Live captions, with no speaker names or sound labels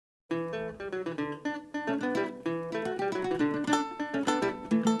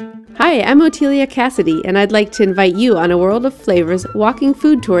Hi, I'm Otelia Cassidy, and I'd like to invite you on a World of Flavors walking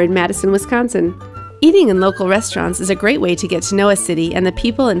food tour in Madison, Wisconsin. Eating in local restaurants is a great way to get to know a city and the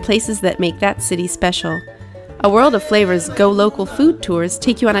people and places that make that city special. A World of Flavors Go Local food tours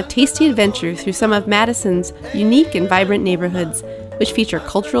take you on a tasty adventure through some of Madison's unique and vibrant neighborhoods, which feature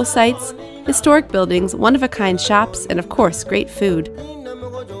cultural sites, historic buildings, one-of-a-kind shops, and of course, great food.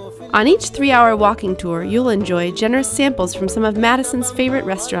 On each 3-hour walking tour, you'll enjoy generous samples from some of Madison's favorite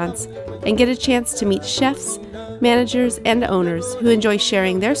restaurants and get a chance to meet chefs, managers, and owners who enjoy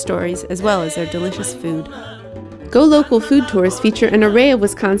sharing their stories as well as their delicious food. Go Local food tours feature an array of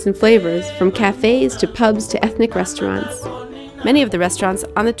Wisconsin flavors, from cafes to pubs to ethnic restaurants. Many of the restaurants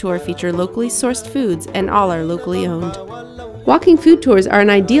on the tour feature locally sourced foods, and all are locally owned. Walking food tours are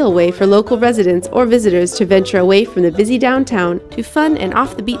an ideal way for local residents or visitors to venture away from the busy downtown to fun and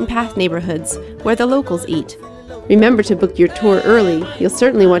off-the-beaten-path neighborhoods where the locals eat. Remember to book your tour early. You'll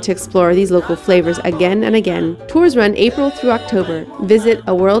certainly want to explore these local flavors again and again. Tours run April through October. Visit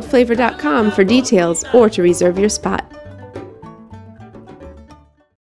aworldflavor.com for details or to reserve your spot.